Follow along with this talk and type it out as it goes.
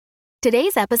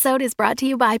Today's episode is brought to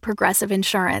you by Progressive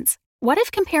Insurance. What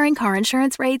if comparing car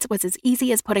insurance rates was as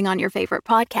easy as putting on your favorite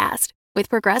podcast? With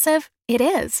Progressive, it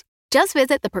is. Just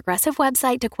visit the Progressive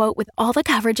website to quote with all the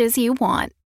coverages you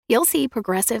want. You'll see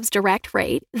Progressive's direct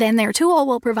rate, then their tool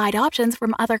will provide options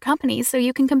from other companies so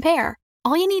you can compare.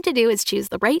 All you need to do is choose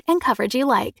the rate and coverage you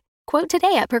like. Quote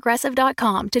today at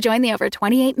Progressive.com to join the over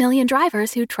 28 million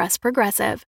drivers who trust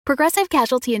Progressive. Progressive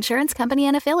Casualty Insurance Company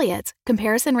and Affiliates.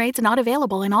 Comparison rates not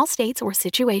available in all states or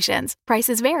situations.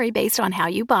 Prices vary based on how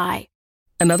you buy.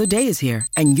 Another day is here,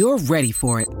 and you're ready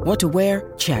for it. What to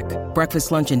wear? Check.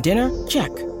 Breakfast, lunch, and dinner?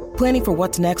 Check. Planning for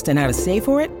what's next and how to save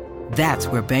for it? That's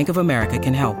where Bank of America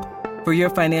can help. For your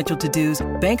financial to-dos,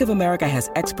 Bank of America has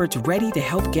experts ready to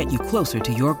help get you closer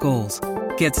to your goals.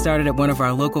 Get started at one of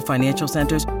our local financial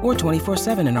centers or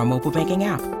 24/7 in our mobile banking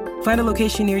app. Find a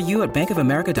location near you at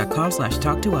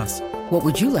bankofamerica.com/talktous. What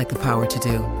would you like the power to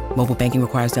do? Mobile banking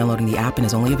requires downloading the app and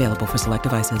is only available for select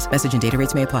devices. Message and data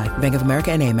rates may apply. Bank of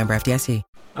America N.A., member FDIC.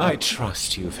 I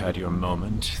trust you've had your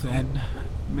moment, then,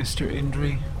 Mr.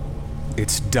 Indri.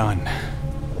 It's done.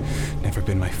 Never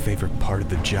been my favorite part of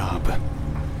the job.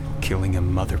 Killing a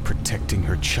mother protecting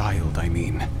her child, I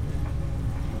mean.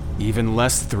 Even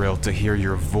less thrilled to hear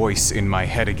your voice in my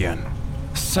head again.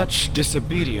 Such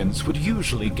disobedience would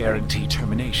usually guarantee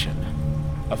termination,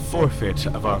 a forfeit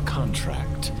of our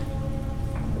contract.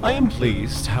 I am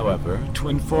pleased, however, to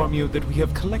inform you that we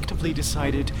have collectively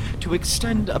decided to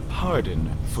extend a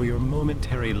pardon for your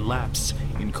momentary lapse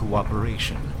in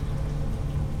cooperation.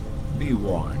 Be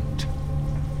warned,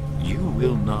 you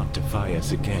will not defy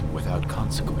us again without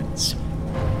consequence.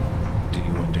 Do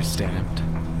you understand?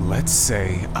 Let's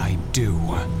say I do,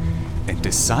 and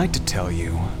decide to tell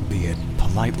you, be it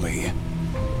politely,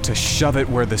 to shove it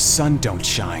where the sun don't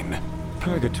shine.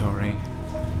 Purgatory.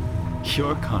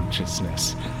 Your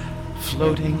consciousness,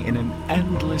 floating in an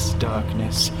endless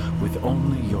darkness with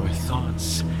only your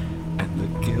thoughts and the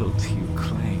guilt you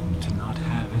claim to not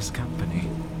have as company.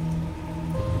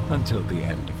 Until the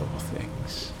end of all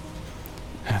things.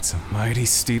 That's a mighty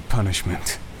steep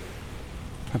punishment.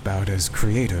 About as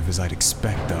creative as I'd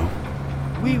expect, though.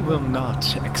 We will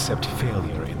not accept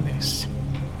failure in this.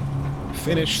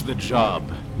 Finish the job,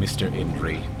 Mr.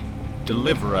 Indri.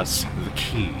 Deliver us the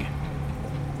key.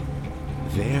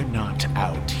 They're not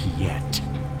out yet.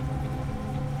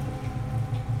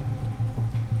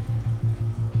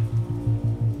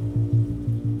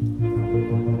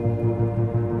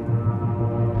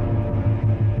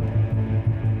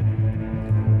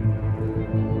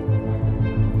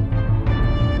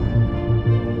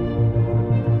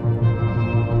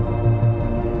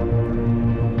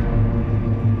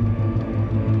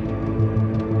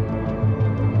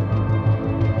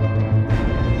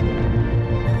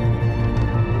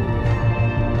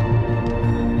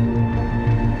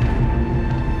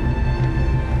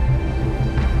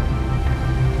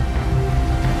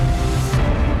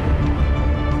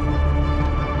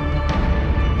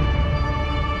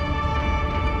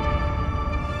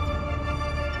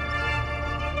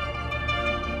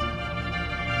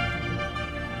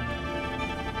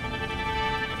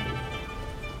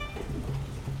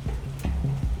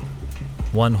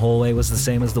 One hallway was the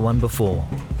same as the one before.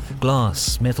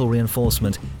 Glass, metal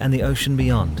reinforcement, and the ocean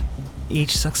beyond.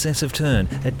 Each successive turn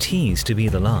a tease to be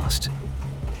the last.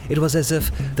 It was as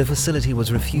if the facility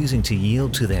was refusing to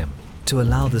yield to them, to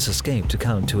allow this escape to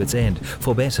come to its end,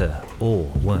 for better or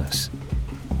worse.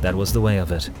 That was the way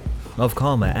of it, of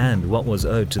karma and what was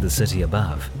owed to the city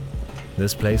above.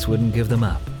 This place wouldn't give them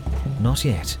up. Not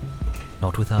yet.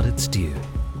 Not without its due.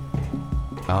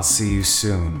 I'll see you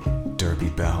soon, Derby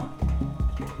Bell.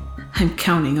 I'm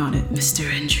counting on it, Mr.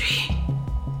 Indri.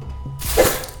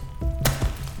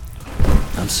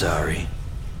 I'm sorry.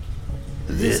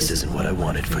 This isn't what I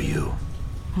wanted for you.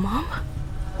 Mom?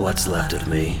 What's left of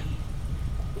me?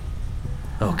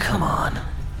 Oh, come on.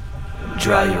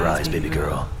 Dry your eyes, baby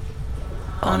girl.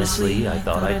 Honestly, I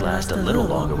thought I'd last a little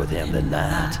longer with him than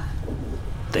that.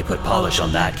 They put polish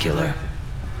on that killer.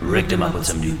 Rigged him up with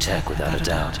some new tech without a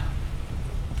doubt.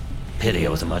 Pity it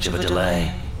wasn't much of a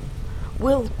delay.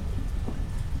 Will...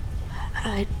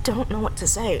 I don't know what to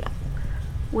say.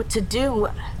 What to do.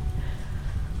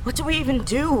 What do we even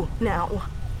do now?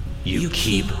 You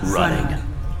keep running.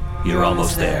 You're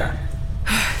almost there.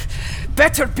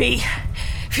 Better be.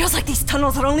 Feels like these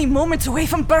tunnels are only moments away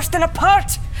from bursting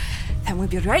apart. Then we'll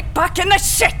be right back in the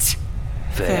shit.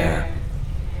 Fair.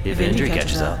 If Indri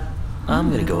catches up,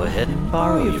 I'm gonna go ahead and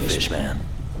borrow your fish, man.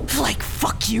 Like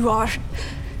fuck you are.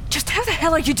 Just how the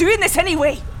hell are you doing this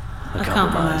anyway? A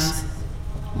compromise.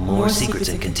 More secrets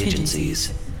and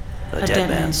contingencies. A dead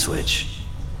man's switch.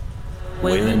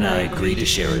 Waylon and I agreed to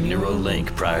share a neural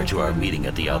link prior to our meeting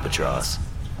at the Albatross.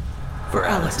 For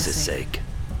Alex's sake.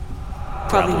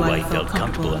 Probably why he felt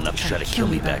comfortable enough to try to kill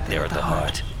me back there at the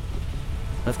heart.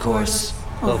 Of course,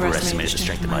 overestimated the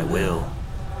strength of my will,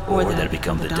 or that it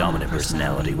become the dominant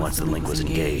personality once the link was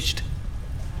engaged.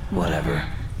 Whatever.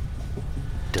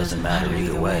 Doesn't matter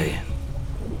either way,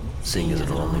 seeing as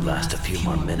it'll only last a few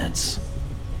more minutes.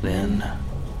 Then,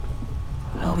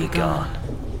 I'll be gone.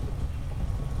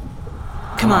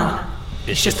 Come on,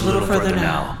 it's just a little further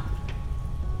now.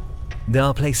 There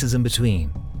are places in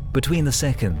between the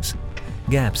seconds,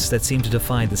 gaps that seem to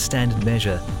defy the standard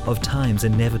measure of time's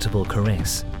inevitable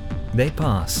caress. They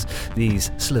pass, these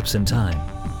slips in time.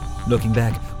 Looking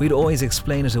back, we'd always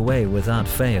explain it away without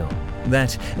fail,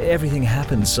 that everything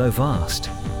happened so fast.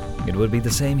 It would be the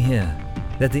same here,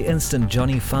 that the instant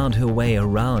Johnny found her way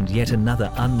around yet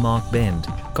another unmarked bend,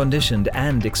 conditioned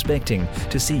and expecting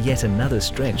to see yet another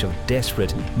stretch of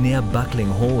desperate, near-buckling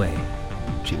hallway,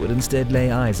 she would instead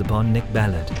lay eyes upon Nick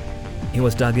Ballard. He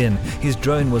was dug in, his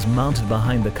drone was mounted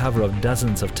behind the cover of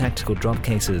dozens of tactical drop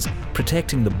cases,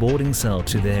 protecting the boarding cell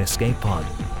to their escape pod.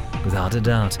 Without a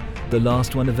doubt, the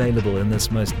last one available in this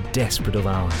most desperate of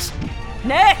hours.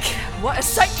 Nick! What a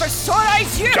sight for sore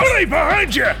eyes you! Johnny,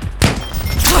 behind you!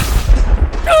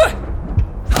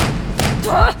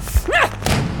 I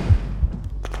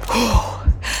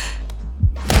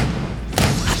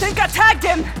think I tagged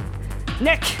him!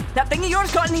 Nick, that thing of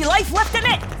yours got any life left in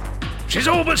it? She's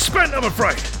all but spent, I'm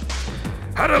afraid.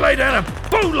 Had to lay down a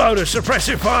boatload of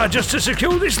suppressive fire just to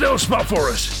secure this little spot for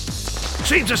us.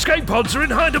 Seems escape pods are in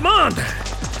high demand.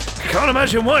 Can't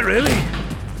imagine why, really.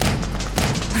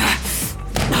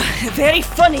 Very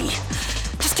funny.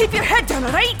 Just keep your head down,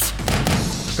 alright?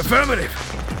 Affirmative.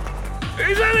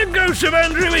 Is that a ghost of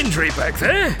Andrew Indry back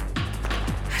there?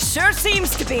 Sure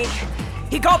seems to be.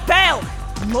 He got bail,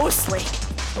 mostly.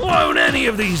 Won't any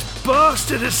of these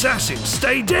bastard assassins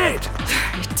stay dead?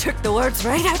 You took the words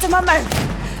right out of my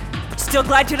mouth. Still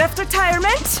glad you're after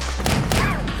retirement?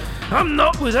 I'm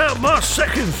not without my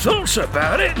second thoughts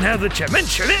about it now that you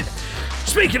mention it.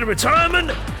 Speaking of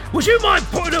retirement, would you mind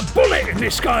putting a bullet in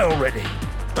this guy already?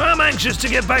 I'm anxious to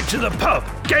get back to the pub.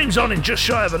 Game's on in just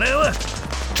shy of an hour.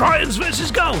 Tritons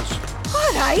versus Gulls.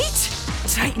 Alright.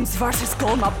 Titans versus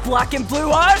Gold, my black and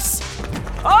blue arse.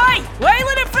 Oi,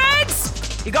 Waylon and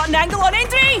friends! You got an angle on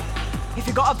Indri? If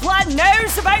you got a plan,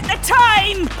 now's about the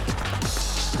time!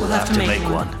 We'll have to make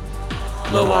one.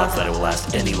 Low odds that it will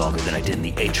last any longer than I did in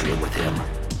the atrium with him.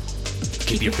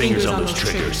 Keep your fingers on those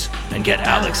triggers and get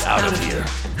Alex out of here.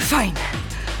 Fine.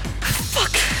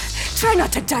 Fuck. Try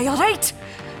not to die, alright?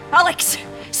 Alex,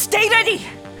 stay ready!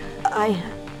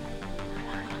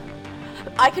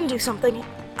 I can do something.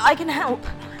 I can help.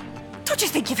 Don't you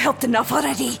think you've helped enough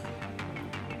already?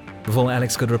 Before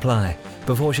Alex could reply,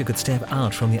 before she could step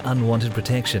out from the unwanted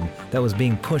protection that was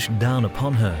being pushed down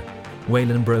upon her,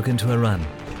 Waylon broke into a run,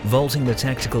 vaulting the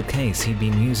tactical case he'd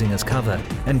been using as cover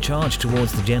and charged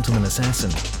towards the gentleman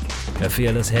assassin. A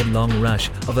fearless headlong rush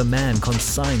of a man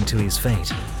consigned to his fate.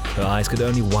 Her eyes could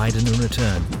only widen in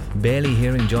return, barely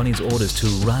hearing Johnny's orders to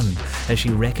run as she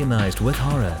recognized with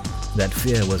horror that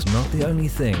fear was not the only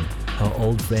thing her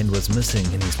old friend was missing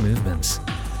in his movements.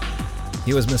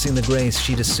 He was missing the grace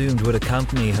she'd assumed would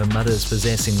accompany her mother's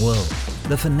possessing will,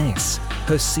 the finesse,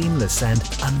 her seamless and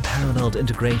unparalleled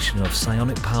integration of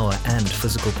psionic power and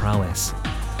physical prowess.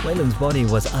 Waylon's body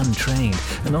was untrained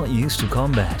and not used to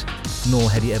combat, nor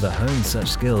had he ever honed such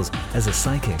skills as a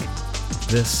psychic.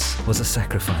 This was a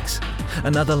sacrifice,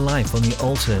 another life on the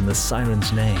altar in the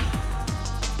Siren's name.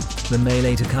 The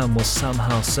melee to come was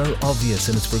somehow so obvious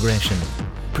in its progression,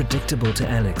 predictable to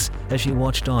Alex as she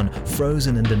watched on,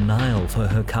 frozen in denial for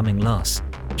her coming loss,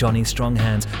 Johnny's strong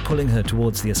hands pulling her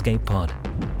towards the escape pod.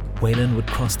 Waylon would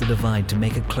cross the divide to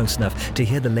make it close enough to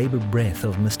hear the labored breath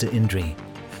of Mr. Indri,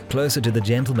 closer to the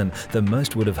gentleman than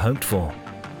most would have hoped for.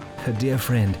 Her dear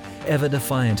friend, ever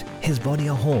defiant, his body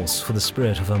a horse for the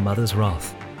spirit of her mother's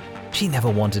wrath. She never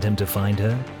wanted him to find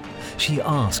her. She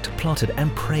asked, plotted,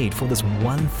 and prayed for this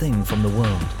one thing from the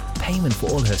world, payment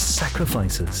for all her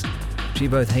sacrifices. She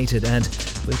both hated and,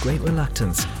 with great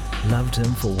reluctance, loved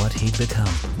him for what he'd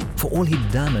become, for all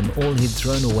he'd done and all he'd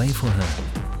thrown away for her,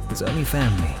 his only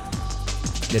family.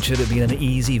 It should have been an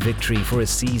easy victory for a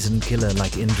seasoned killer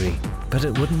like Indri, but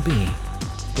it wouldn't be.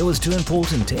 It was too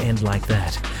important to end like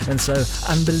that, and so,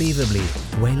 unbelievably,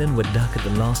 Waylon would duck at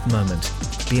the last moment,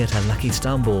 be it a lucky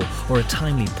stumble or a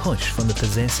timely push from the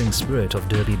possessing spirit of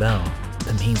Derby Bell.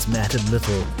 The means mattered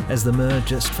little, as the Mer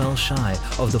just fell shy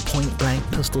of the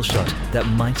point-blank pistol shot that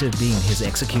might have been his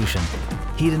execution.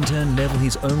 He'd in turn level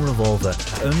his own revolver,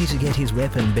 only to get his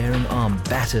weapon-bearing arm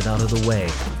battered out of the way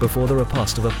before the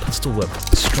riposte of a pistol whip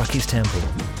struck his temple.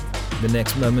 The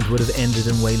next moment would have ended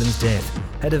in Wayland's death,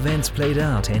 had events played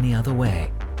out any other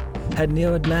way. Had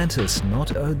Neo Atlantis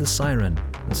not owed the Siren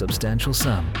a substantial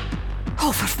sum.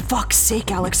 Oh, for fuck's sake,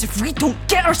 Alex, if we don't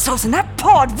get ourselves in that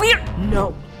pod, we're...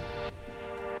 No.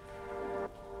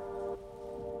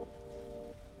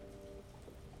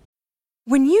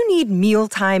 When you need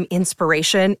mealtime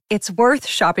inspiration, it's worth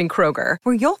shopping Kroger,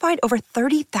 where you'll find over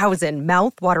 30,000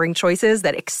 mouth-watering choices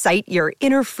that excite your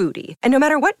inner foodie. And no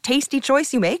matter what tasty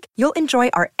choice you make, you'll enjoy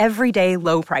our everyday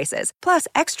low prices, plus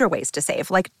extra ways to save,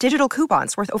 like digital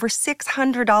coupons worth over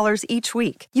 $600 each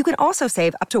week. You can also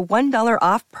save up to $1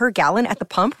 off per gallon at the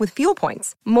pump with fuel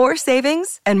points. More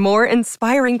savings and more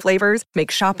inspiring flavors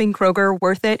make shopping Kroger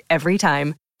worth it every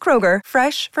time. Kroger,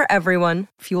 fresh for everyone.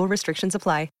 Fuel restrictions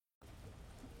apply.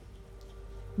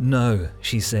 No,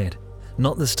 she said.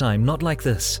 Not this time, not like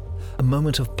this. A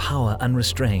moment of power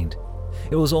unrestrained.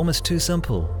 It was almost too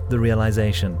simple, the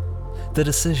realization. The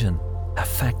decision, a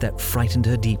fact that frightened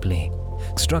her deeply,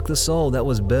 struck the soul that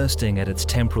was bursting at its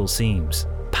temporal seams,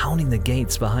 pounding the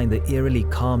gates behind the eerily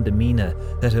calm demeanor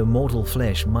that her mortal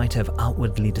flesh might have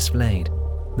outwardly displayed.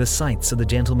 The sights of the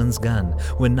gentleman's gun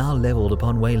were now leveled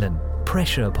upon Wayland,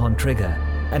 pressure upon trigger,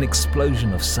 an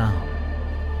explosion of sound.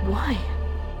 Why?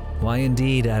 Why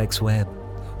indeed, Alex Webb?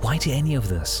 Why to any of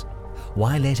this?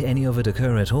 Why let any of it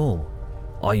occur at all?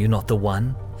 Are you not the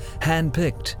one?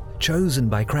 Hand-picked, chosen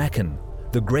by Kraken,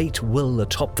 the great will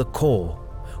atop the core.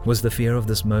 Was the fear of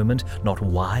this moment not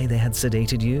why they had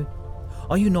sedated you?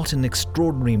 Are you not an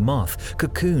extraordinary moth,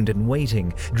 cocooned and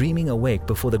waiting, dreaming awake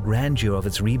before the grandeur of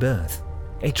its rebirth?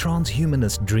 A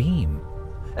transhumanist dream?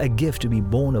 A gift to be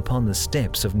born upon the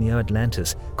steps of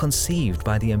Neo-Atlantis, conceived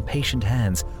by the impatient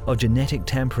hands of genetic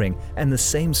tampering and the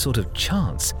same sort of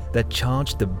chance that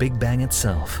charged the Big Bang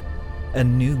itself. A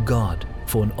new god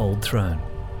for an old throne.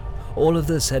 All of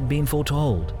this had been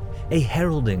foretold, a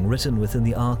heralding written within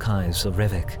the archives of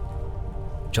Revik.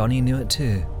 Johnny knew it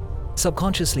too,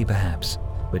 subconsciously perhaps,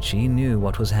 but she knew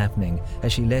what was happening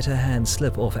as she let her hand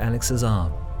slip off Alex's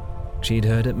arm. She'd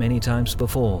heard it many times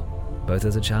before, both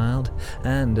as a child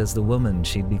and as the woman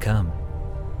she'd become.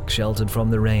 Sheltered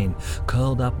from the rain,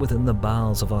 curled up within the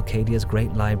bowels of Arcadia's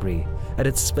great library, at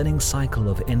its spinning cycle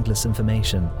of endless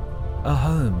information. A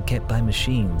home kept by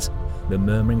machines, the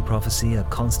murmuring prophecy a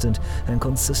constant and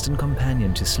consistent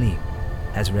companion to sleep,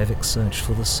 as Revik searched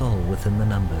for the soul within the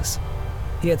numbers.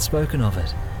 He had spoken of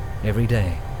it, every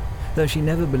day, though she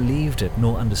never believed it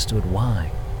nor understood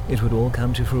why. It would all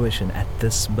come to fruition at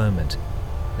this moment,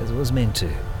 as it was meant to.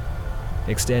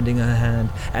 Extending her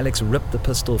hand, Alex ripped the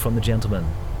pistol from the gentleman,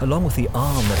 along with the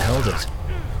arm that held it.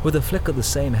 With a flick of the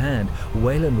same hand,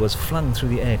 Wayland was flung through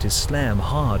the air to slam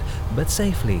hard, but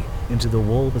safely, into the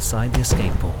wall beside the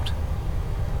escape port.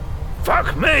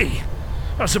 Fuck me!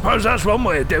 I suppose that's one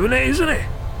way of doing it, isn't it?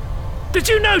 Did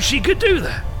you know she could do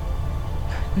that?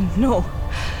 No.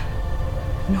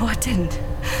 No, I didn't.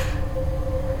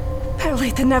 Better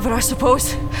late than never, I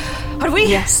suppose. Are we?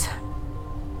 Yes.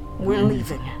 We're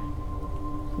leaving.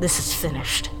 This is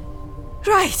finished.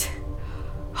 Right.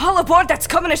 All aboard that's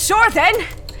coming ashore, then.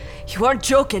 You weren't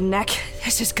joking, Nick.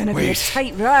 This is gonna be a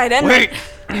tight ride, isn't it?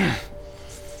 Wait!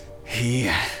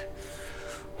 He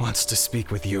wants to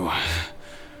speak with you.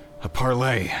 A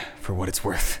parlay, for what it's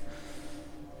worth.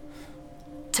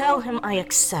 Tell him I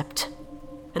accept,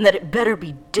 and that it better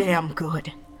be damn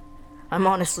good. I'm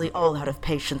honestly all out of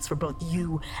patience for both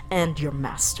you and your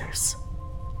masters.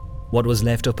 What was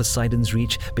left of Poseidon's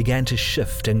reach began to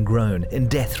shift and groan in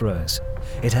death throes.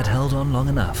 It had held on long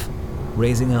enough.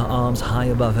 Raising her arms high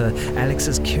above her,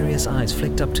 Alex's curious eyes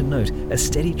flicked up to note a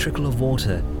steady trickle of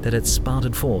water that had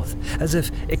spouted forth, as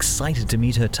if excited to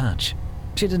meet her touch.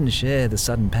 She didn't share the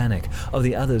sudden panic of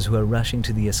the others who were rushing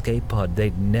to the escape pod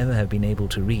they'd never have been able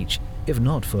to reach, if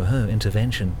not for her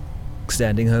intervention.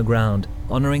 Standing her ground,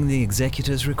 honoring the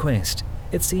executor's request,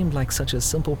 it seemed like such a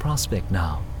simple prospect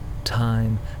now.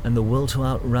 Time and the will to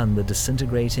outrun the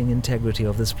disintegrating integrity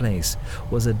of this place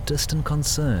was a distant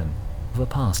concern of a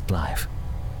past life.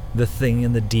 The thing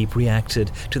in the deep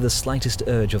reacted to the slightest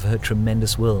urge of her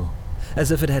tremendous will, as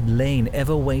if it had lain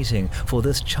ever waiting for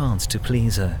this chance to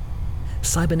please her.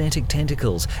 Cybernetic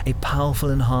tentacles, a powerful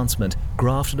enhancement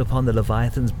grafted upon the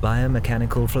Leviathan's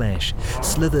biomechanical flesh,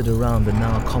 slithered around the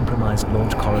now compromised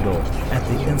launch corridor at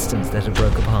the instant that it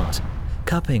broke apart,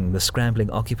 cupping the scrambling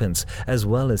occupants as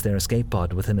well as their escape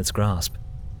pod within its grasp.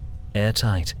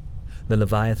 Airtight, the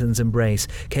Leviathan's embrace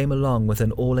came along with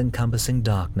an all-encompassing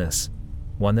darkness,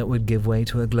 one that would give way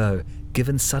to a glow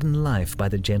given sudden life by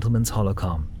the gentleman's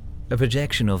holocom. a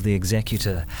projection of the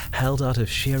executor held out of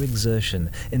sheer exertion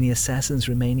in the assassin's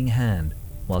remaining hand,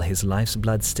 while his life's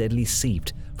blood steadily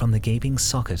seeped from the gaping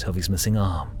socket of his missing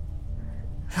arm.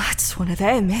 That's one of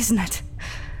them, isn't it?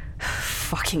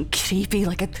 Fucking creepy,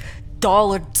 like a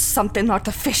doll or something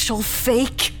artificial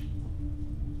fake.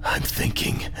 I'm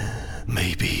thinking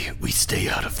maybe we stay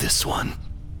out of this one.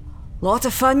 Lot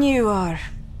of fun you are.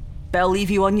 But I'll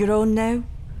leave you on your own now.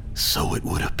 So it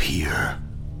would appear.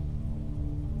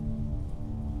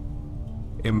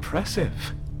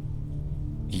 Impressive.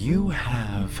 You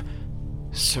have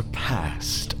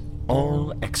surpassed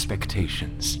all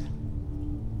expectations.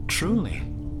 Truly.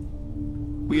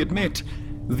 We admit,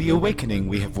 the awakening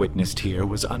we have witnessed here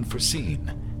was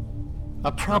unforeseen.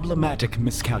 A problematic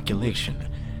miscalculation.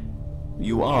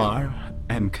 You are,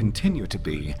 and continue to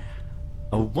be,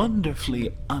 a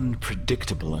wonderfully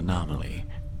unpredictable anomaly.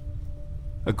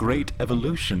 A great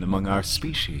evolution among our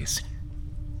species.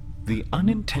 The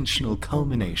unintentional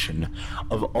culmination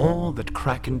of all that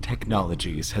Kraken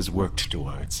Technologies has worked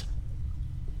towards.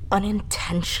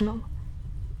 Unintentional?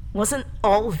 Wasn't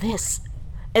all this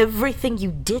everything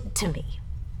you did to me?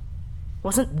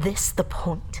 Wasn't this the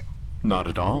point? Not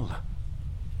at all.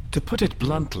 To put it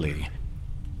bluntly,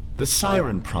 the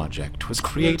Siren Project was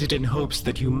created in hopes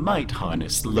that you might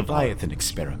harness the Leviathan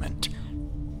experiment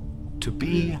to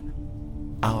be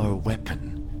our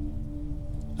weapon.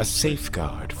 A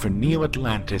safeguard for Neo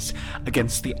Atlantis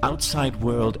against the outside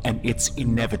world and its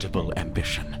inevitable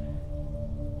ambition.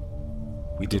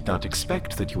 We did not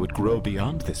expect that you would grow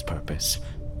beyond this purpose.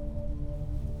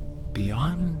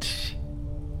 Beyond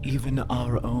even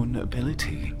our own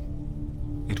ability,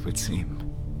 it would seem.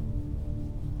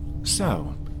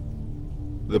 So,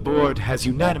 the board has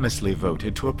unanimously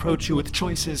voted to approach you with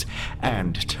choices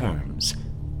and terms.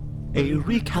 A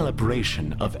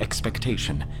recalibration of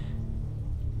expectation.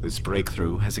 This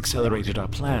breakthrough has accelerated our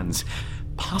plans,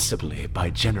 possibly by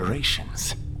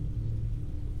generations.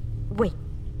 Wait,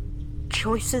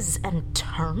 choices and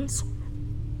terms?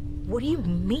 What do you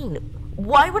mean?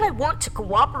 Why would I want to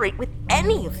cooperate with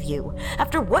any of you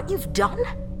after what you've done?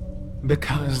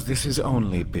 Because this is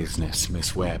only business,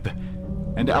 Miss Webb.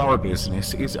 And our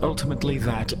business is ultimately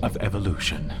that of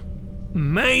evolution.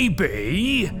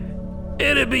 Maybe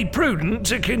it'd be prudent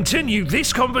to continue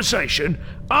this conversation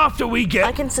after we get...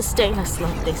 I can sustain us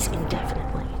like this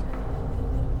indefinitely.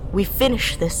 We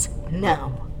finish this now.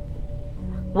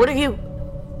 What are you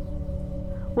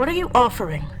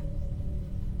offering?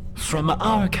 From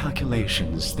our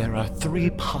calculations, there are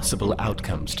 3 possible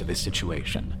outcomes to this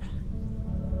situation.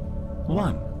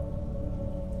 1.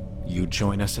 You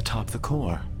join us atop the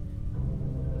core.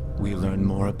 We learn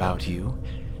more about you,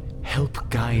 help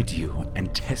guide you,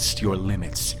 and test your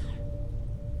limits.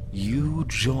 You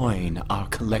join our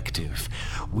collective.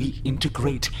 We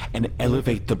integrate and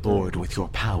elevate the board with your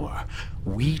power.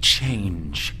 We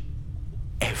change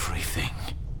everything.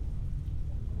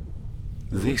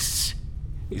 This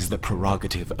is the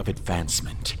prerogative of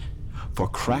advancement for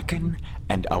Kraken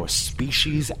and our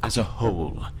species as a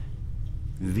whole.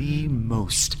 The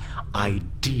most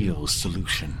ideal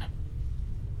solution.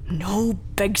 No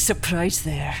big surprise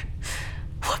there.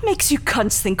 What makes you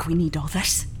cunts think we need all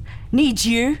this? Need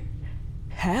you?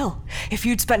 Hell, if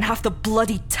you'd spent half the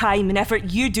bloody time and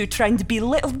effort you do trying to be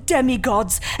little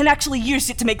demigods and actually used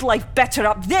it to make life better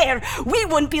up there, we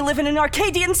wouldn't be living in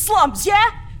Arcadian slums, yeah?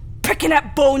 Picking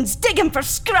up bones, digging for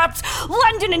scraps,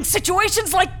 landing in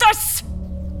situations like this!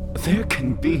 There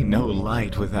can be no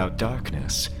light without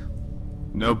darkness.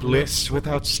 No bliss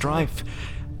without strife.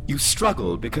 You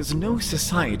struggle because no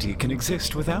society can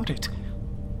exist without it.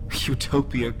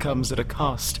 Utopia comes at a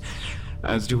cost,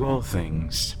 as do all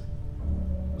things.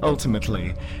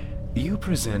 Ultimately, you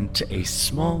present a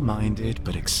small-minded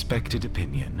but expected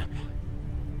opinion.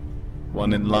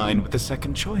 One in line with the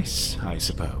second choice, I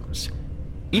suppose.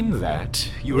 In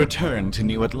that, you return to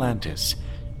New Atlantis.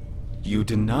 You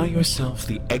deny yourself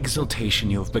the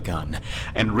exaltation you have begun,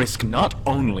 and risk not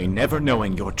only never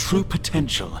knowing your true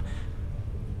potential,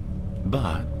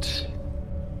 but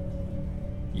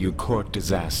you court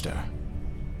disaster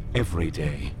every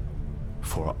day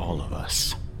for all of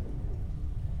us.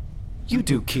 You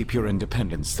do keep your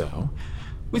independence, though,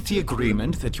 with the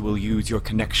agreement that you will use your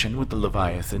connection with the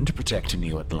Leviathan to protect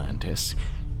New Atlantis.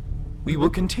 We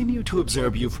will continue to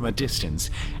observe you from a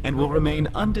distance, and will remain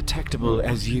undetectable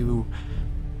as you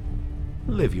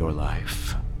live your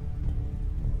life.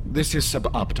 This is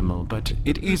suboptimal, but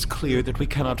it is clear that we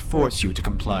cannot force you to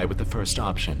comply with the first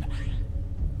option.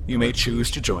 You may choose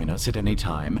to join us at any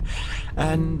time,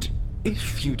 and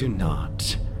if you do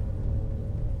not,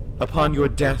 Upon your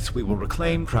death, we will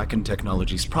reclaim Kraken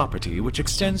Technologies' property, which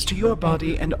extends to your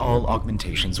body and all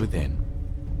augmentations within.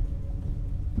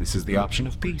 This is the option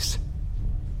of peace.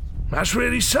 That's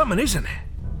really something, isn't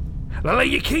it? They'll let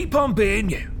you keep on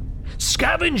being you.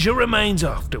 Scavenge your remains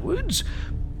afterwards.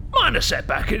 Minor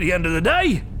setback at the end of the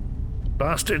day.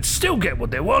 Bastards still get what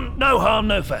they want, no harm,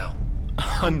 no foul.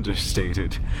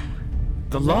 Understated.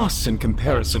 The loss in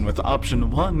comparison with option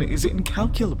 1 is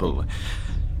incalculable.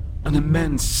 An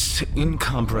immense,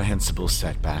 incomprehensible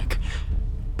setback,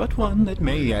 but one that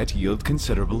may yet yield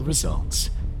considerable results.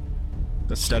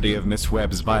 The study of Miss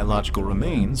Webb's biological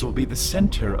remains will be the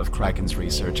center of Kraken's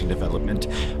research and development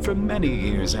for many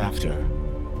years after.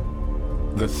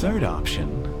 The third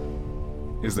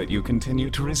option is that you continue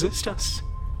to resist us.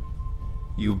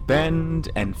 You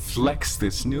bend and flex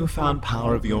this newfound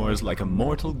power of yours like a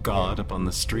mortal god upon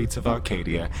the streets of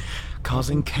Arcadia,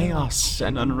 causing chaos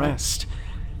and unrest.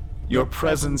 Your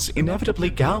presence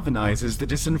inevitably galvanizes the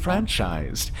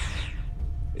disenfranchised.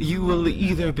 You will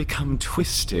either become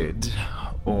twisted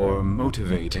or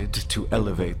motivated to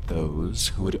elevate those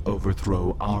who would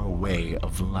overthrow our way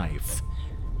of life.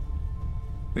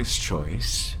 This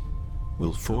choice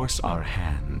will force our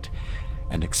hand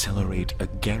and accelerate a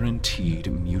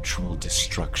guaranteed mutual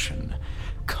destruction,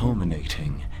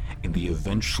 culminating in the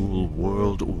eventual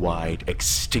worldwide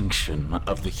extinction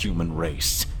of the human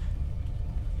race.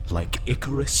 Like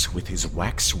Icarus with his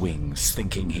wax wings,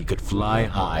 thinking he could fly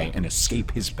high and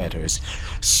escape his betters,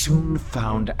 soon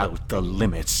found out the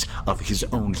limits of his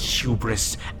own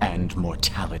hubris and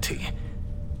mortality.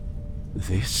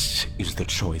 This is the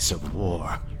choice of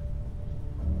war.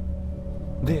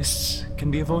 This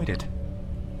can be avoided.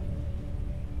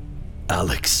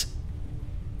 Alex,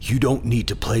 you don't need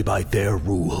to play by their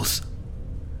rules.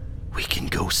 We can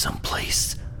go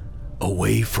someplace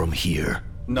away from here.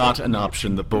 Not an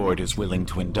option the board is willing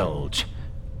to indulge.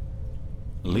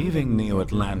 Leaving Neo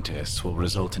Atlantis will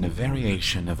result in a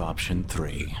variation of option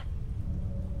 3.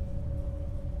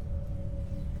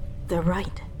 They're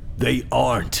right. They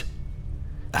aren't.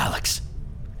 Alex,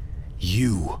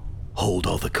 you hold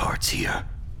all the cards here.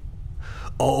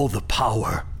 All the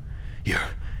power.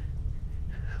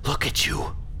 Look at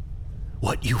you.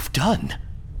 What you've done.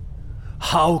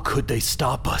 How could they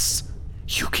stop us?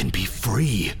 You can be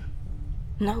free.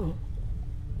 No.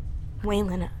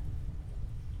 Waylon,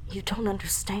 you don't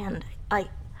understand. I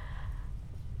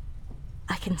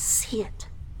can see it.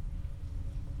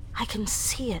 I can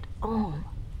see it all.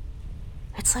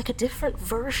 It's like a different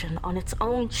version on its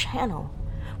own channel.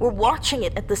 We're watching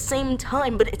it at the same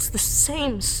time, but it's the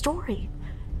same story.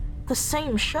 The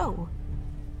same show.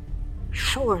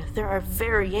 Sure, there are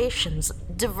variations,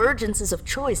 divergences of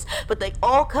choice, but they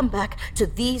all come back to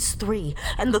these 3,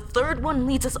 and the third one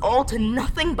leads us all to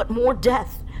nothing but more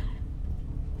death.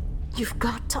 You've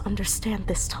got to understand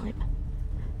this time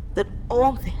that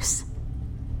all this,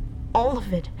 all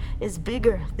of it, is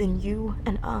bigger than you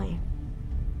and I.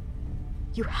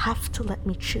 You have to let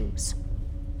me choose.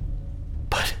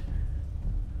 But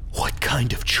what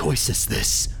kind of choice is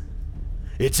this?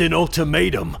 It's an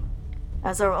ultimatum.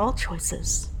 As are all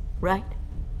choices, right?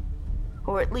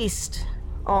 Or at least,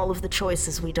 all of the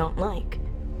choices we don't like.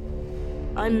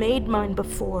 I made mine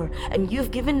before, and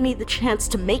you've given me the chance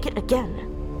to make it again.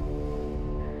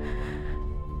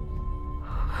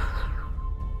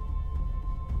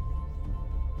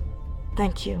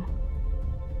 Thank you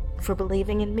for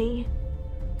believing in me,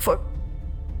 for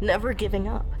never giving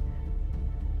up.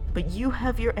 But you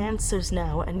have your answers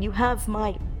now, and you have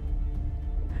my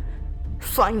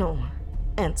final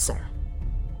answer.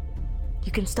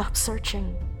 You can stop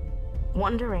searching,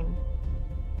 wondering.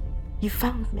 You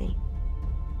found me.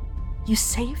 You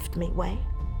saved me, Way.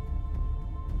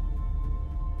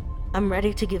 I'm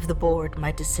ready to give the board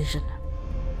my decision.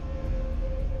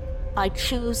 I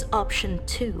choose option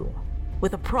 2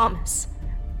 with a promise.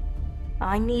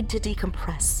 I need to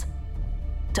decompress,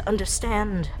 to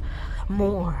understand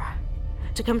more,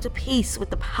 to come to peace with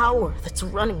the power that's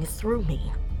running through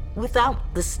me.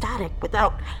 Without the static,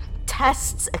 without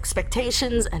tests,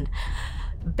 expectations, and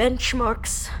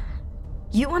benchmarks.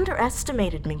 You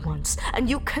underestimated me once, and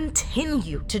you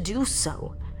continue to do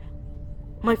so.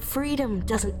 My freedom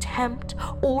doesn't tempt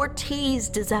or tease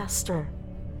disaster.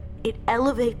 It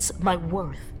elevates my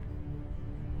worth.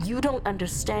 You don't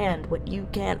understand what you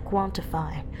can't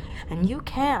quantify, and you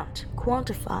can't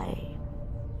quantify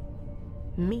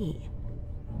me.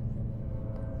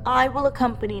 I will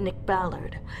accompany Nick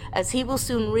Ballard, as he will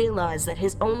soon realize that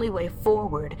his only way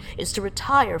forward is to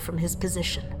retire from his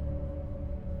position.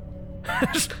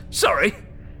 Sorry,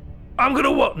 I'm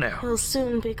gonna what now? He'll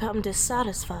soon become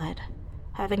dissatisfied,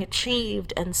 having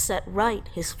achieved and set right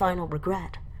his final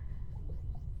regret.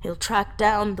 He'll track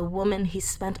down the woman he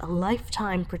spent a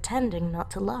lifetime pretending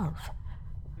not to love.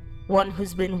 One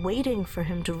who's been waiting for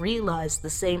him to realize the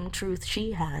same truth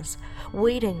she has,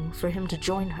 waiting for him to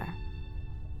join her.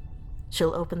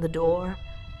 She'll open the door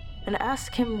and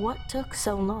ask him what took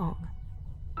so long.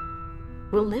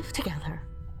 We'll live together,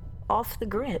 off the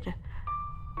grid.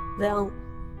 They'll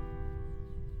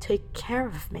take care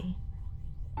of me.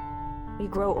 We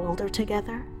grow older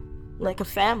together, like a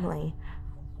family,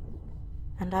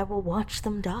 and I will watch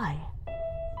them die.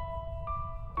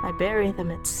 I bury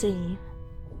them at sea,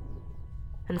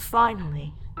 and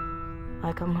finally,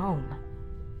 I come home,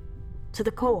 to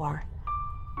the core,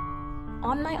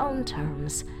 on my own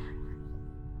terms.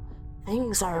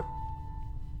 Things are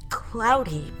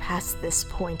cloudy past this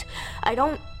point. I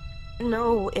don't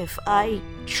know if I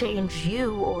change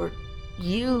you or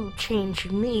you change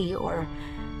me, or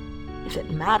if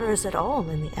it matters at all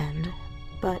in the end,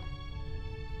 but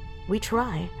we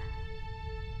try.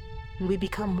 We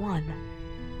become one.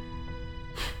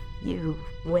 You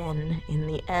win in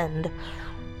the end,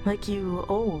 like you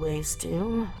always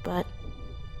do, but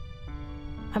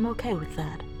I'm okay with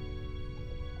that.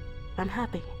 I'm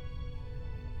happy.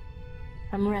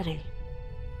 I'm ready.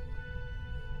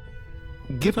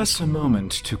 Give us a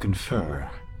moment to confer.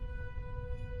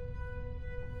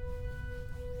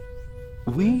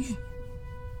 We...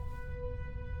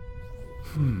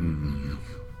 The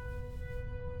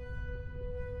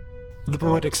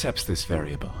board accepts this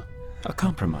variable. A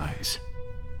compromise.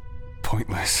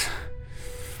 Pointless.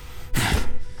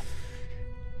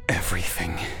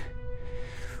 Everything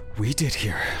we did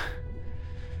here.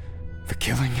 The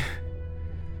killing.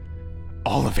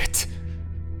 All of it.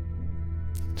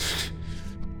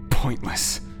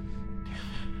 Pointless.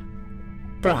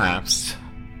 Perhaps.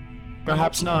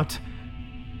 Perhaps not.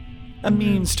 A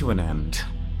means to an end.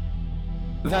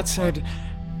 That said,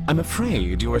 I'm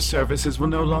afraid your services will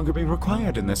no longer be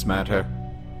required in this matter.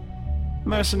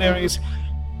 Mercenaries,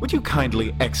 would you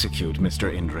kindly execute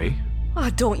Mr. Indri?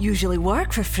 I don't usually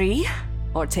work for free,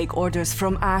 or take orders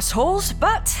from assholes,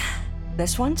 but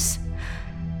this once,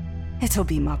 it'll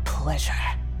be my pleasure.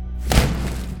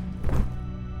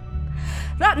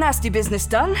 That nasty business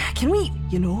done, can we,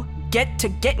 get to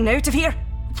getting out of here?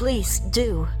 Please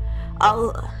do.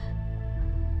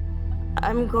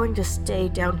 I'm going to stay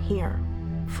down here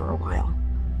for a while.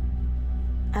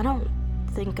 I don't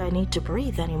think I need to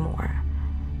breathe anymore.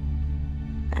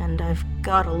 And I've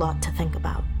got a lot to think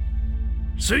about.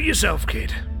 Suit yourself,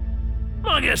 kid.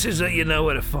 My guess is that you know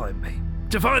where to find me.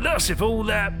 To find us if all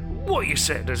that, what you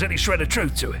said, has any shred of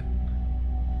truth to it.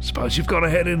 Suppose you've gone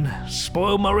ahead and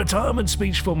spoiled my retirement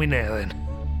speech for me now, then.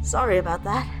 Sorry about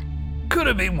that. Could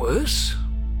have been worse.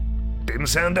 Didn't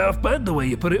sound half bad the way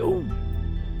you put it all.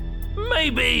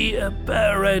 Maybe a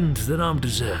better end than I'm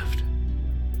deserved.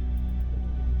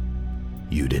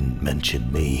 You didn't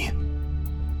mention me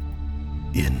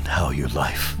in how your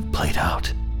life played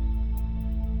out.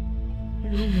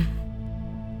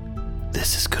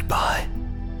 This is goodbye,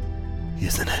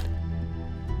 isn't it?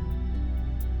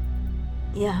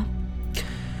 Yeah.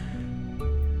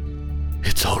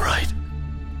 It's all right.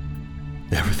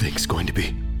 Everything's going to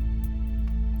be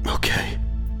okay.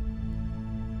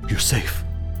 You're safe.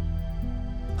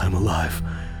 I'm alive.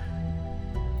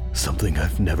 Something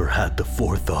I've never had the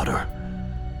forethought or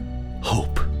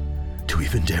hope to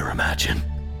even dare imagine.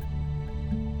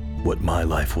 What my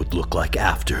life would look like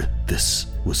after this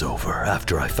was over,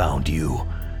 after I found you.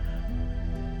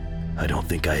 I don't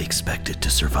think I expected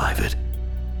to survive it.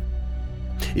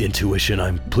 Intuition,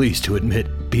 I'm pleased to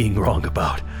admit being wrong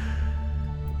about.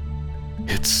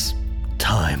 It's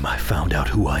time I found out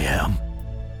who I am.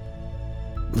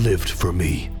 Lived for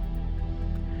me.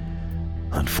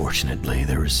 Unfortunately,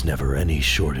 there is never any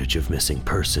shortage of missing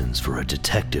persons for a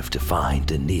detective to find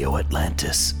in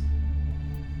Neo-Atlantis.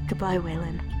 Goodbye,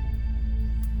 Waylon.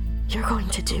 You're going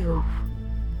to do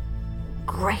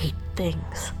great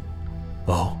things.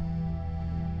 Oh,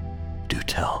 do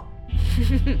tell.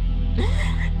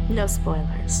 No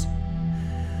spoilers.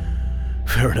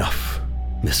 Fair enough,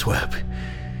 Miss Webb.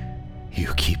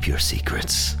 You keep your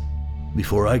secrets.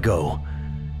 Before I go,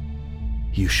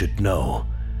 you should know,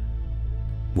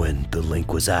 when the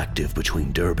link was active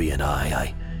between Derby and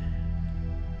I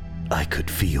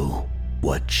could feel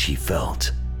what she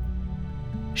felt.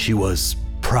 She was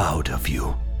proud of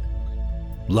you,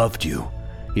 loved you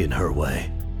in her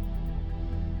way.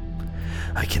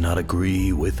 I cannot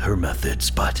agree with her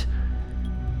methods, but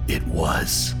it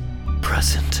was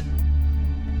present.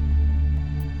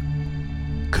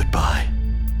 Goodbye,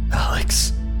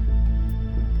 Alex.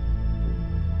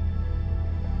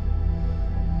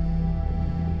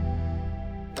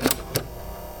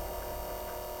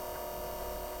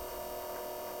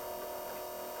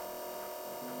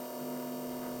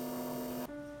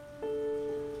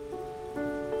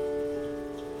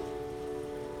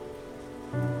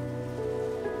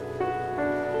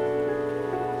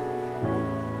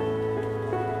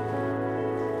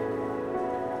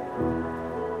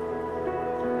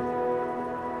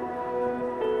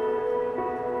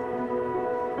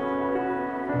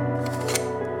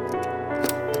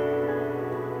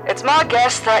 It's my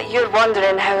guess that you're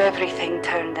wondering how everything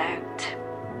turned out.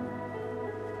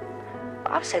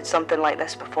 I've said something like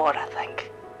this before, I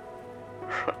think.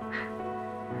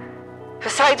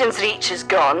 Poseidon's Reach is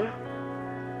gone,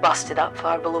 busted up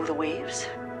far below the waves.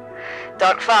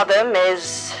 Dark Fathom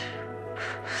is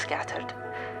scattered.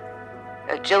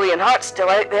 Gillian Hart's still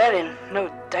out there, and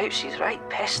no doubt she's right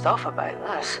pissed off about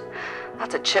this.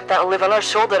 That's a chip that'll live on her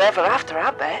shoulder ever after, I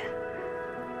bet.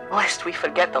 Lest we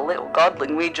forget the little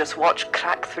godling we just watched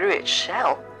crack through its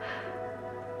shell.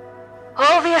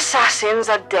 All the assassins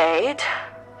are dead,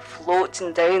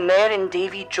 floating down there in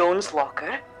Davy Jones'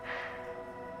 locker.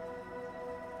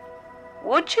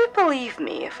 Would you believe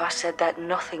me if I said that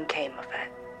nothing came of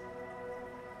it?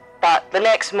 That the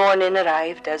next morning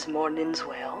arrived as mornings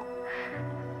will?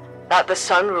 That the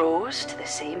sun rose to the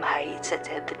same heights it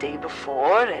did the day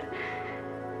before, and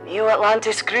Neo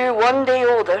Atlantis grew one day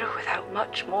older without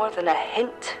much more than a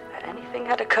hint that anything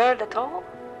had occurred at all?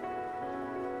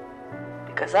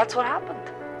 Because that's what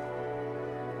happened.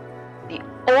 The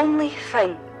only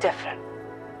thing different,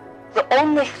 the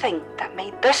only thing that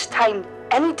made this time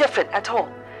any different at all,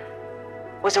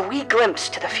 was a wee glimpse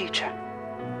to the future.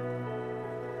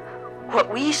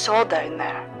 What we saw down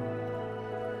there.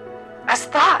 Is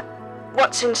that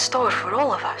what's in store for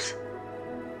all of us?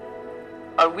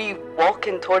 Are we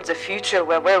walking towards a future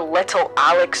where we're little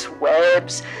Alex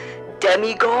Webbs,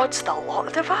 demigods, the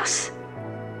lot of us?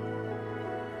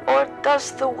 Or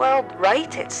does the world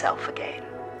right itself again?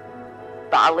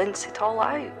 Balance it all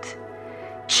out?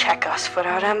 Check us for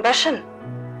our ambition?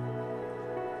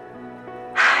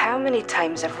 How many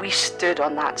times have we stood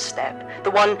on that step,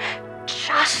 the one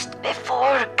just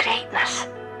before greatness?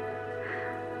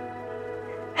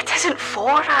 It isn't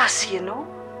for us, you know.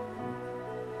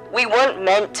 We weren't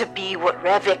meant to be what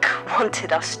Revik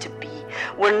wanted us to be.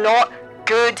 We're not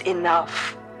good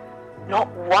enough, not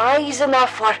wise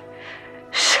enough, or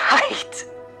shite.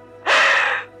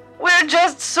 We're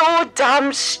just so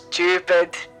damn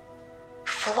stupid,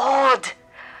 flawed,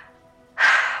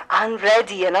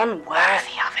 unready and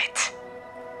unworthy of it.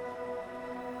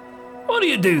 Why do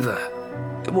you do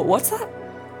that? What's that?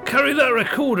 Carry that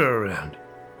recorder around.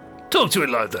 Talk to it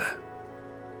like that.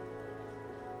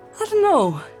 I don't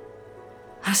know.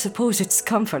 I suppose it's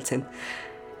comforting.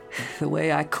 The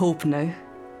way I cope now.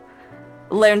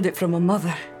 Learned it from my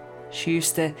mother. She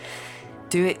used to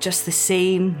do it just the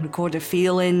same, record her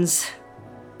feelings,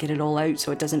 get it all out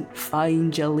so it doesn't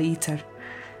find you later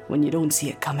when you don't see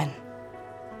it coming.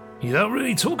 You don't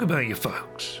really talk about your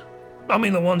folks. I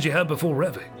mean the ones you had before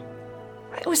Revik.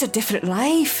 It was a different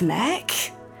life,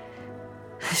 Nick.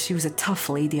 She was a tough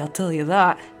lady, I'll tell you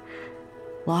that.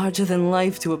 Larger than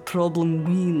life to a problem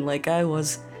queen like I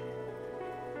was.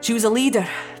 She was a leader,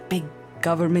 big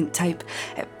government type.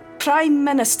 Prime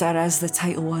Minister, as the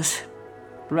title was.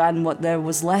 Ran what there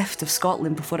was left of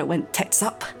Scotland before it went tits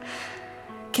up.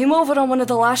 Came over on one of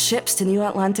the last ships to New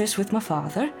Atlantis with my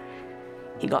father.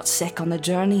 He got sick on the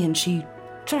journey and she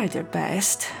tried her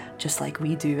best, just like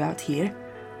we do out here.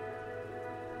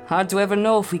 Hard to ever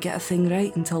know if we get a thing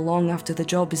right until long after the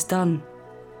job is done.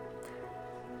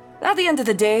 At the end of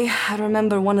the day, I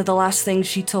remember one of the last things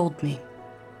she told me.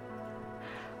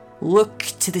 Look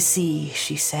to the sea,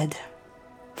 she said.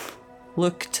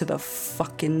 Look to the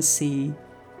fucking sea.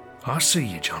 I see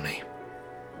you, Johnny.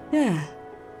 Yeah.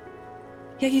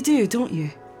 Yeah, you do, don't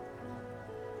you?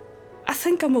 I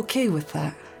think I'm okay with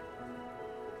that.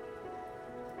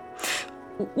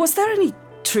 Was there any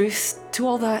truth to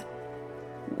all that?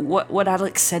 What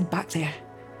Alex said back there?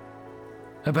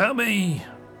 About me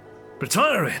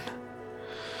retiring?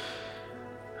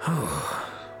 Oh.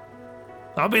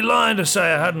 I'd be lying to say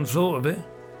I hadn't thought of it.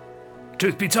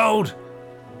 Truth be told,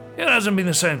 it hasn't been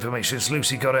the same for me since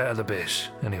Lucy got out of the biz,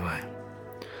 anyway.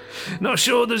 Not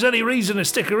sure there's any reason to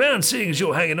stick around seeing as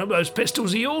you're hanging up those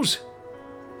pistols of yours.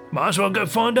 Might as well go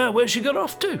find out where she got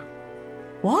off to.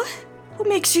 What? What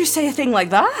makes you say a thing like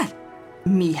that?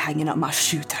 Me hanging up my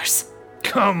shooters.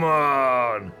 Come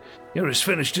on! You're as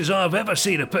finished as I've ever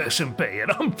seen a person be,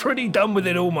 and I'm pretty done with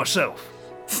it all myself.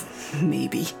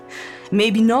 Maybe.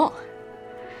 Maybe not.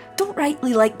 Don't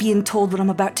rightly like being told what I'm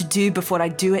about to do before I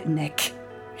do it, Nick.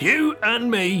 You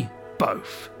and me,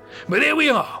 both. But here we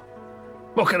are.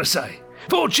 What can I say?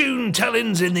 Fortune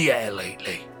telling's in the air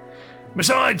lately.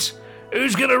 Besides,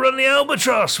 who's gonna run the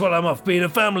Albatross while I'm off being a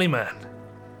family man?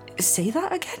 Say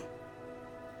that again?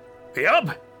 The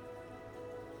hub?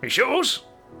 It's yours.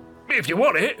 If you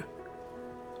want it.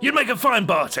 You'd make a fine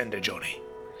bartender, Johnny.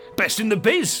 Best in the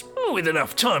biz, with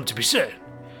enough time to be certain.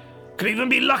 Could even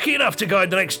be lucky enough to guide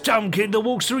the next dumb kid that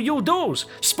walks through your doors,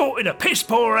 sporting a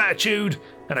piss-poor attitude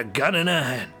and a gun in her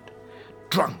hand.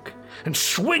 Drunk, and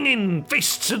swinging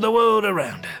fists at the world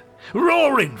around her,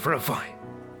 roaring for a fight.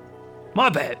 My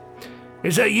bet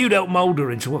is that you'd help mould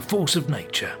her into a force of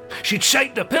nature. She'd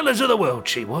shake the pillars of the world,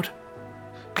 she would.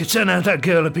 Could turn out that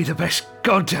girl would be the best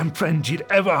goddamn friend you'd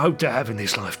ever hope to have in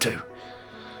this life, too.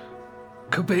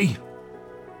 Could be.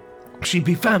 She'd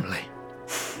be family.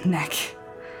 Nick,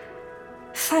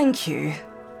 thank you,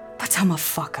 but I'm a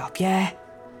fuck-up, yeah?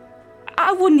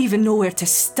 I wouldn't even know where to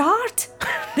start.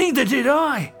 Neither did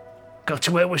I. Got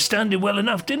to where we're standing well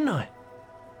enough, didn't I?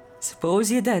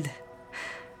 Suppose you did.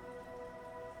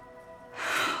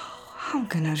 I'm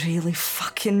gonna really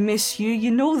fucking miss you,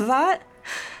 you know that?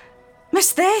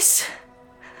 Miss this.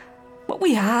 What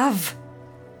we have.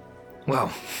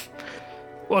 Well,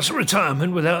 what's a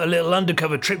retirement without a little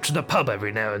undercover trip to the pub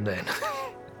every now and then?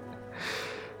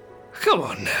 Come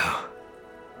on now.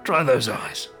 Dry those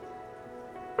eyes.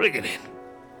 Bring it in.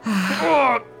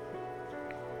 Oh,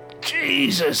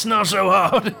 Jesus, not so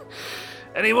hard.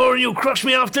 Any more and you'll crush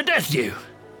me after death, you.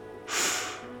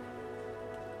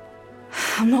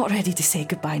 I'm not ready to say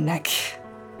goodbye, Nick.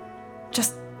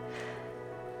 Just...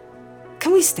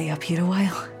 can we stay up here a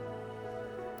while?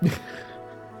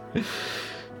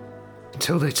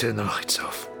 Until they turn the lights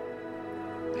off.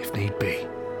 If need be.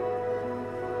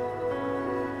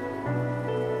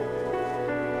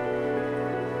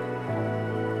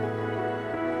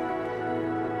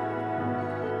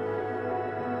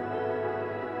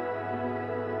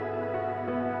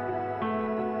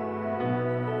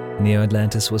 Neo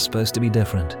Atlantis was supposed to be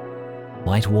different.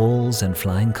 White walls and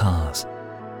flying cars.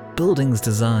 Buildings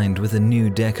designed with a new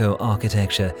deco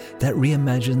architecture that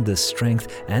reimagined the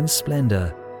strength and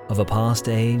splendor of a past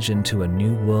age into a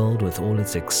new world with all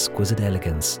its exquisite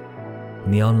elegance.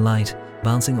 Neon light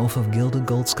bouncing off of gilded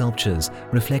gold sculptures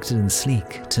reflected in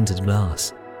sleek, tinted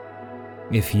glass.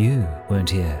 If you weren't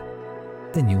here,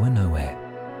 then you were nowhere.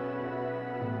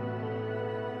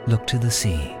 Look to the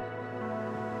sea.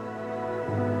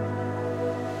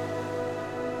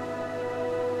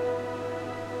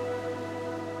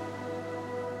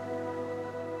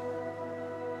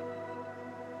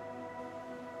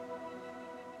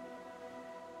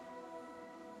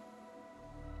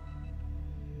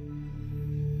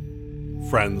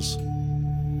 Friends,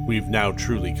 we've now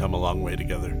truly come a long way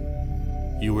together.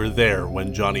 You were there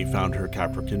when Johnny found her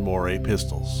Capricorn Moray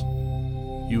pistols.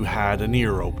 You had an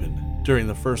ear open during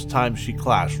the first time she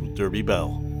clashed with Derby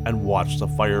Bell and watched the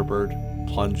Firebird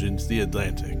plunge into the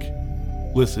Atlantic.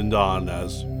 Listened on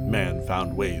as man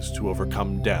found ways to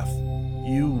overcome death.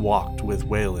 You walked with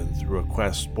Waylon through a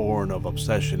quest born of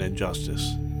obsession and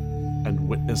justice, and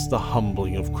witnessed the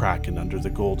humbling of Kraken under the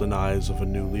golden eyes of a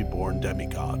newly born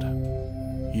demigod.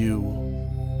 You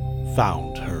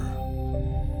found her.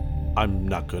 I'm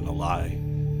not gonna lie.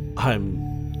 I'm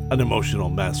an emotional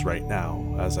mess right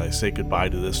now as I say goodbye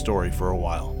to this story for a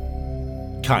while.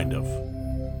 Kind of.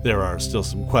 There are still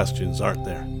some questions, aren't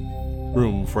there?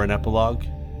 Room for an epilogue?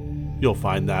 You'll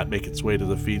find that make its way to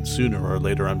the feed sooner or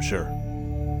later, I'm sure.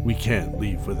 We can't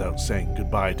leave without saying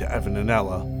goodbye to Evan and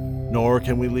Ella, nor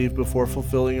can we leave before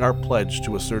fulfilling our pledge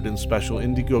to a certain special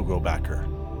Indiegogo backer.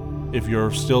 If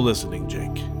you're still listening,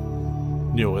 Jake,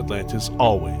 Neo Atlantis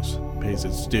always pays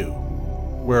its due.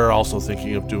 We're also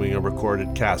thinking of doing a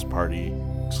recorded cast party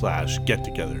 /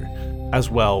 get-together, as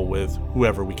well with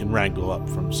whoever we can wrangle up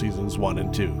from seasons 1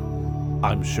 and 2.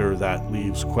 I'm sure that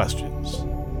leaves questions,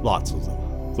 lots of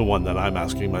them. The one that I'm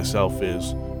asking myself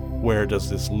is, where does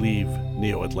this leave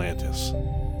Neo Atlantis?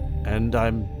 And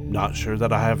I'm not sure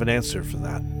that I have an answer for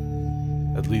that.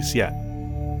 At least yet.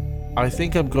 I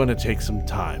think I'm going to take some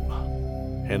time.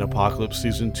 And Apocalypse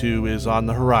Season 2 is on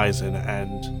the horizon,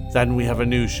 and then we have a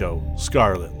new show,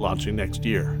 Scarlet, launching next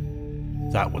year.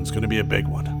 That one's going to be a big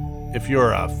one. If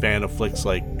you're a fan of flicks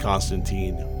like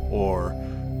Constantine, or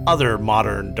other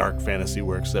modern dark fantasy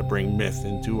works that bring myth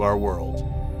into our world,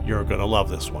 you're going to love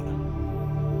this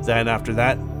one. Then after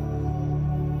that,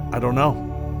 I don't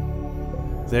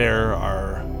know. There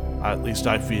are, at least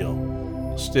I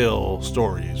feel, still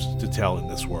stories to tell in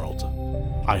this world.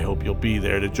 I hope you'll be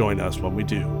there to join us when we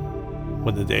do,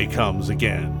 when the day comes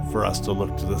again for us to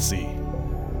look to the sea.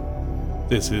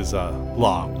 This is a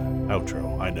long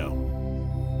outro, I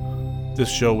know. This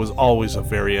show was always a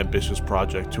very ambitious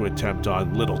project to attempt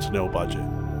on little to no budget,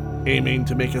 aiming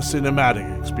to make a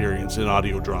cinematic experience in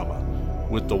audio drama,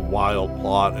 with the wild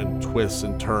plot and twists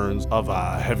and turns of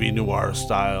a heavy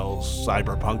noir-style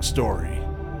cyberpunk story.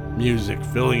 Music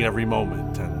filling every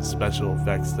moment, and special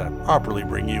effects that properly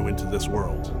bring you into this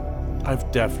world.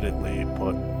 I've definitely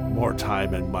put more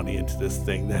time and money into this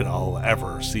thing than I'll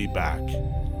ever see back,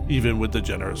 even with the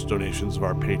generous donations of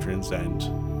our patrons and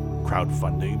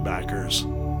crowdfunding backers.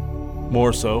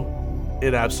 More so,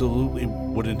 it absolutely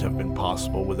wouldn't have been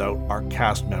possible without our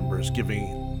cast members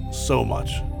giving so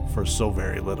much for so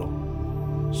very little.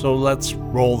 So let's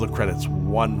roll the credits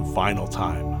one final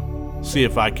time. See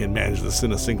if I can manage this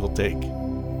in a single take.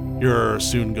 You're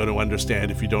soon going to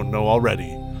understand, if you don't know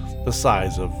already, the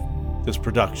size of this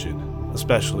production,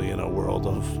 especially in a world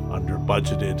of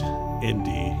under-budgeted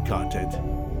indie content.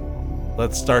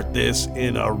 Let's start this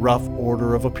in a rough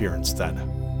order of appearance then.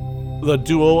 The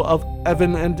duo of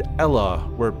Evan and Ella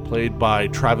were played by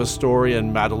Travis Story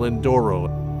and Madeline Doro.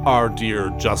 Our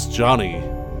dear Just Johnny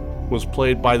was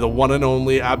played by the one and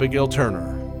only Abigail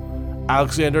Turner.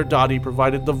 Alexander Dottie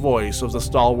provided the voice of the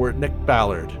stalwart Nick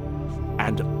Ballard,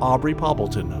 and Aubrey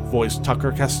Poppleton voiced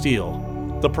Tucker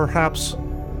Castile, the perhaps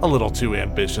a little too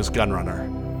ambitious gunrunner.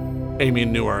 Amy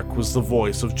Newark was the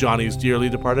voice of Johnny's dearly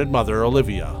departed mother,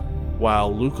 Olivia,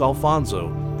 while Luke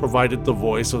Alfonso provided the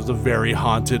voice of the very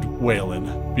haunted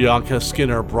Waylon. Bianca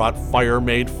Skinner brought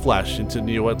fire-made flesh into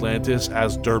Neo Atlantis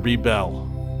as Derby Bell.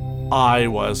 I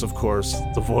was, of course,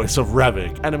 the voice of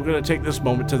Revik, and I'm going to take this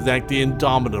moment to thank the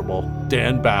indomitable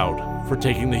Dan Bowd for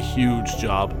taking the huge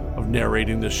job of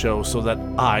narrating the show so that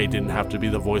I didn't have to be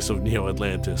the voice of Neo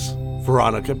Atlantis.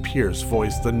 Veronica Pierce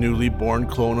voiced the newly born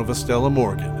clone of Estella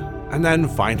Morgan. And then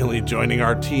finally joining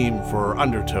our team for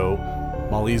Undertow,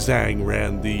 Molly Zhang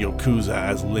ran the Yakuza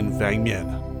as Lin Fang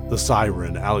Mien. The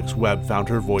Siren, Alex Webb, found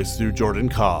her voice through Jordan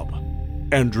Cobb.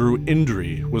 Andrew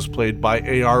Indri was played by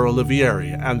A.R.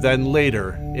 Olivieri, and then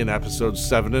later, in episodes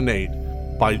 7 and 8,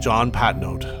 by John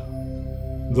Patnote.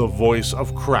 The voice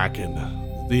of Kraken,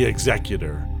 the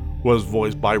Executor, was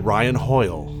voiced by Ryan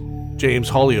Hoyle. James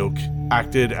Holyoke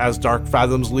acted as Dark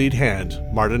Fathom's lead hand,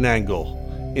 Martin Angle,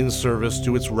 in service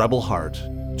to its rebel heart,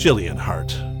 Jillian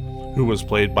Hart, who was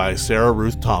played by Sarah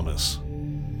Ruth Thomas.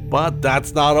 But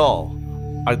that's not all.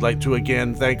 I'd like to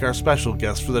again thank our special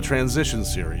guests for the Transition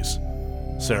series,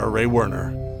 Sarah Ray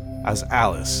Werner as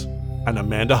Alice, and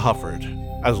Amanda Hufford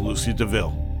as Lucy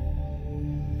DeVille.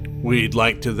 We'd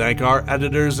like to thank our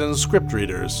editors and script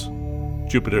readers,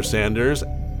 Jupiter Sanders,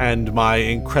 and my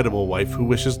incredible wife who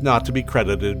wishes not to be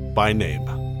credited by name.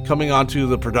 Coming onto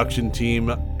the production team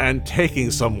and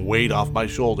taking some weight off my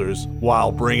shoulders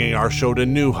while bringing our show to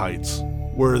new heights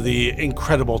were the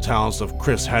incredible talents of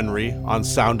Chris Henry on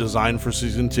sound design for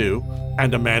Season 2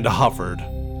 and Amanda Hufford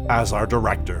as our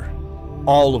director.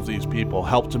 All of these people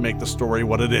helped to make the story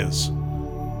what it is,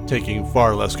 taking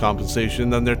far less compensation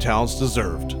than their talents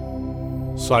deserved.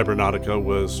 Cybernautica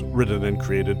was written and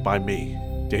created by me,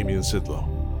 Damian Sidlow,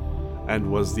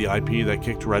 and was the IP that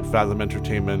kicked Red Fathom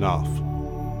Entertainment off,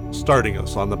 starting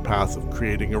us on the path of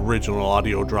creating original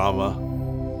audio drama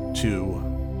to,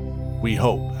 we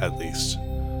hope at least,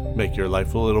 make your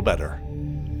life a little better.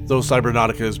 Though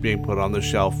Cybernautica is being put on the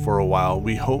shelf for a while,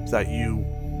 we hope that you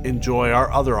enjoy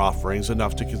our other offerings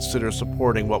enough to consider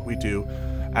supporting what we do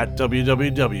at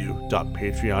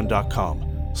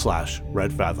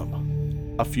www.patreon.com/redfathom.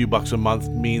 A few bucks a month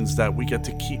means that we get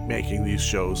to keep making these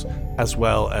shows, as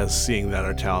well as seeing that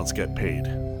our talents get paid.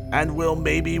 And we'll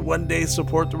maybe one day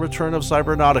support the return of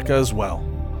Cybernautica as well.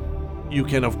 You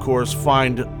can, of course,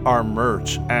 find our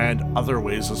merch and other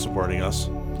ways of supporting us,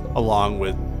 along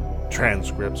with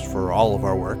transcripts for all of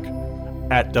our work,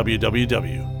 at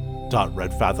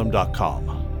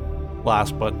www.redfathom.com.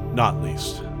 Last but not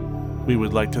least, we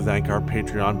would like to thank our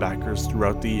Patreon backers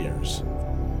throughout the years,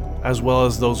 as well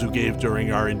as those who gave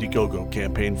during our Indiegogo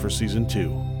campaign for Season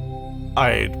 2.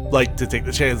 I'd like to take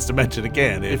the chance to mention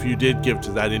again, if you did give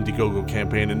to that Indiegogo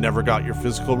campaign and never got your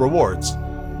physical rewards,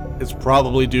 it's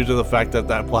probably due to the fact that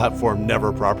that platform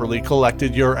never properly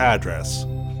collected your address.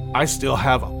 I still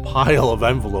have a pile of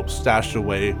envelopes stashed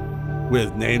away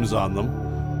with names on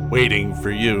them, waiting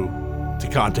for you to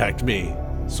contact me.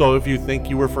 So if you think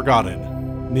you were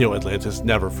forgotten, Neo Atlantis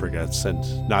never forgets, and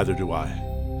neither do I.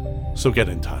 So get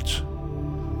in touch.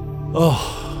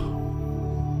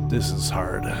 Oh, this is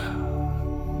hard.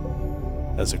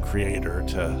 As a creator,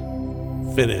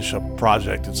 to finish a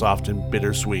project is often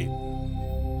bittersweet.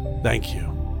 Thank you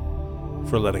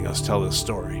for letting us tell this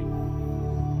story.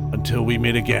 Until we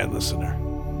meet again, listener,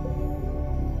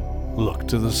 look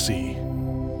to the sea.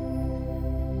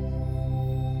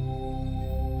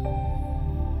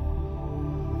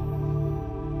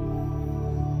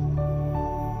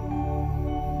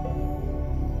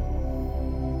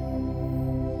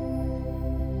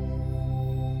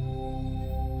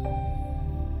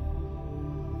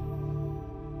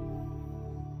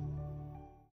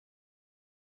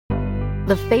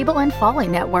 The Fable and Folly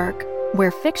Network,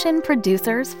 where fiction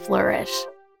producers flourish.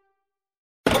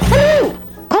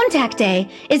 Contact Day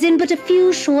is in but a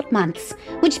few short months,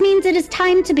 which means it is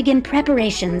time to begin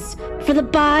preparations for the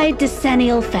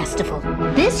Bidecennial Festival.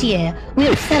 This year, we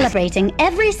are celebrating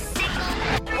every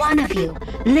single one of you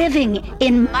living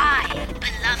in my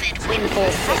beloved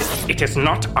Windfall City. It is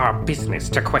not our business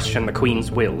to question the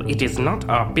Queen's will. It is not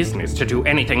our business to do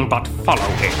anything but follow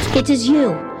it. It is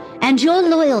you and your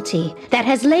loyalty that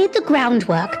has laid the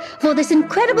groundwork for this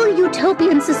incredible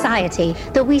utopian society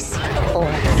that we seek for.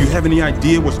 Do you have any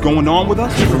idea what's going on with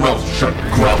us? It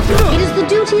is the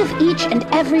duty of each and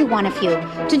every one of you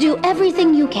to do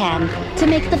everything you can to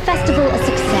make the festival a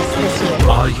success this year.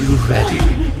 Are you ready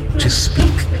to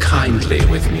speak kindly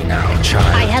with me now,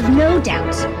 child? I have no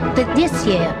doubt that this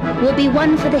year will be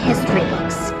one for the history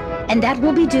books, and that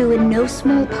will be due in no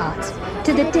small part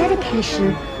to the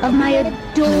dedication of my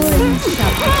adoring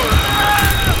subjects.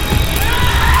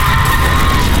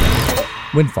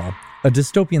 Windfall, a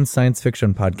dystopian science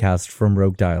fiction podcast from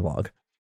Rogue Dialogue.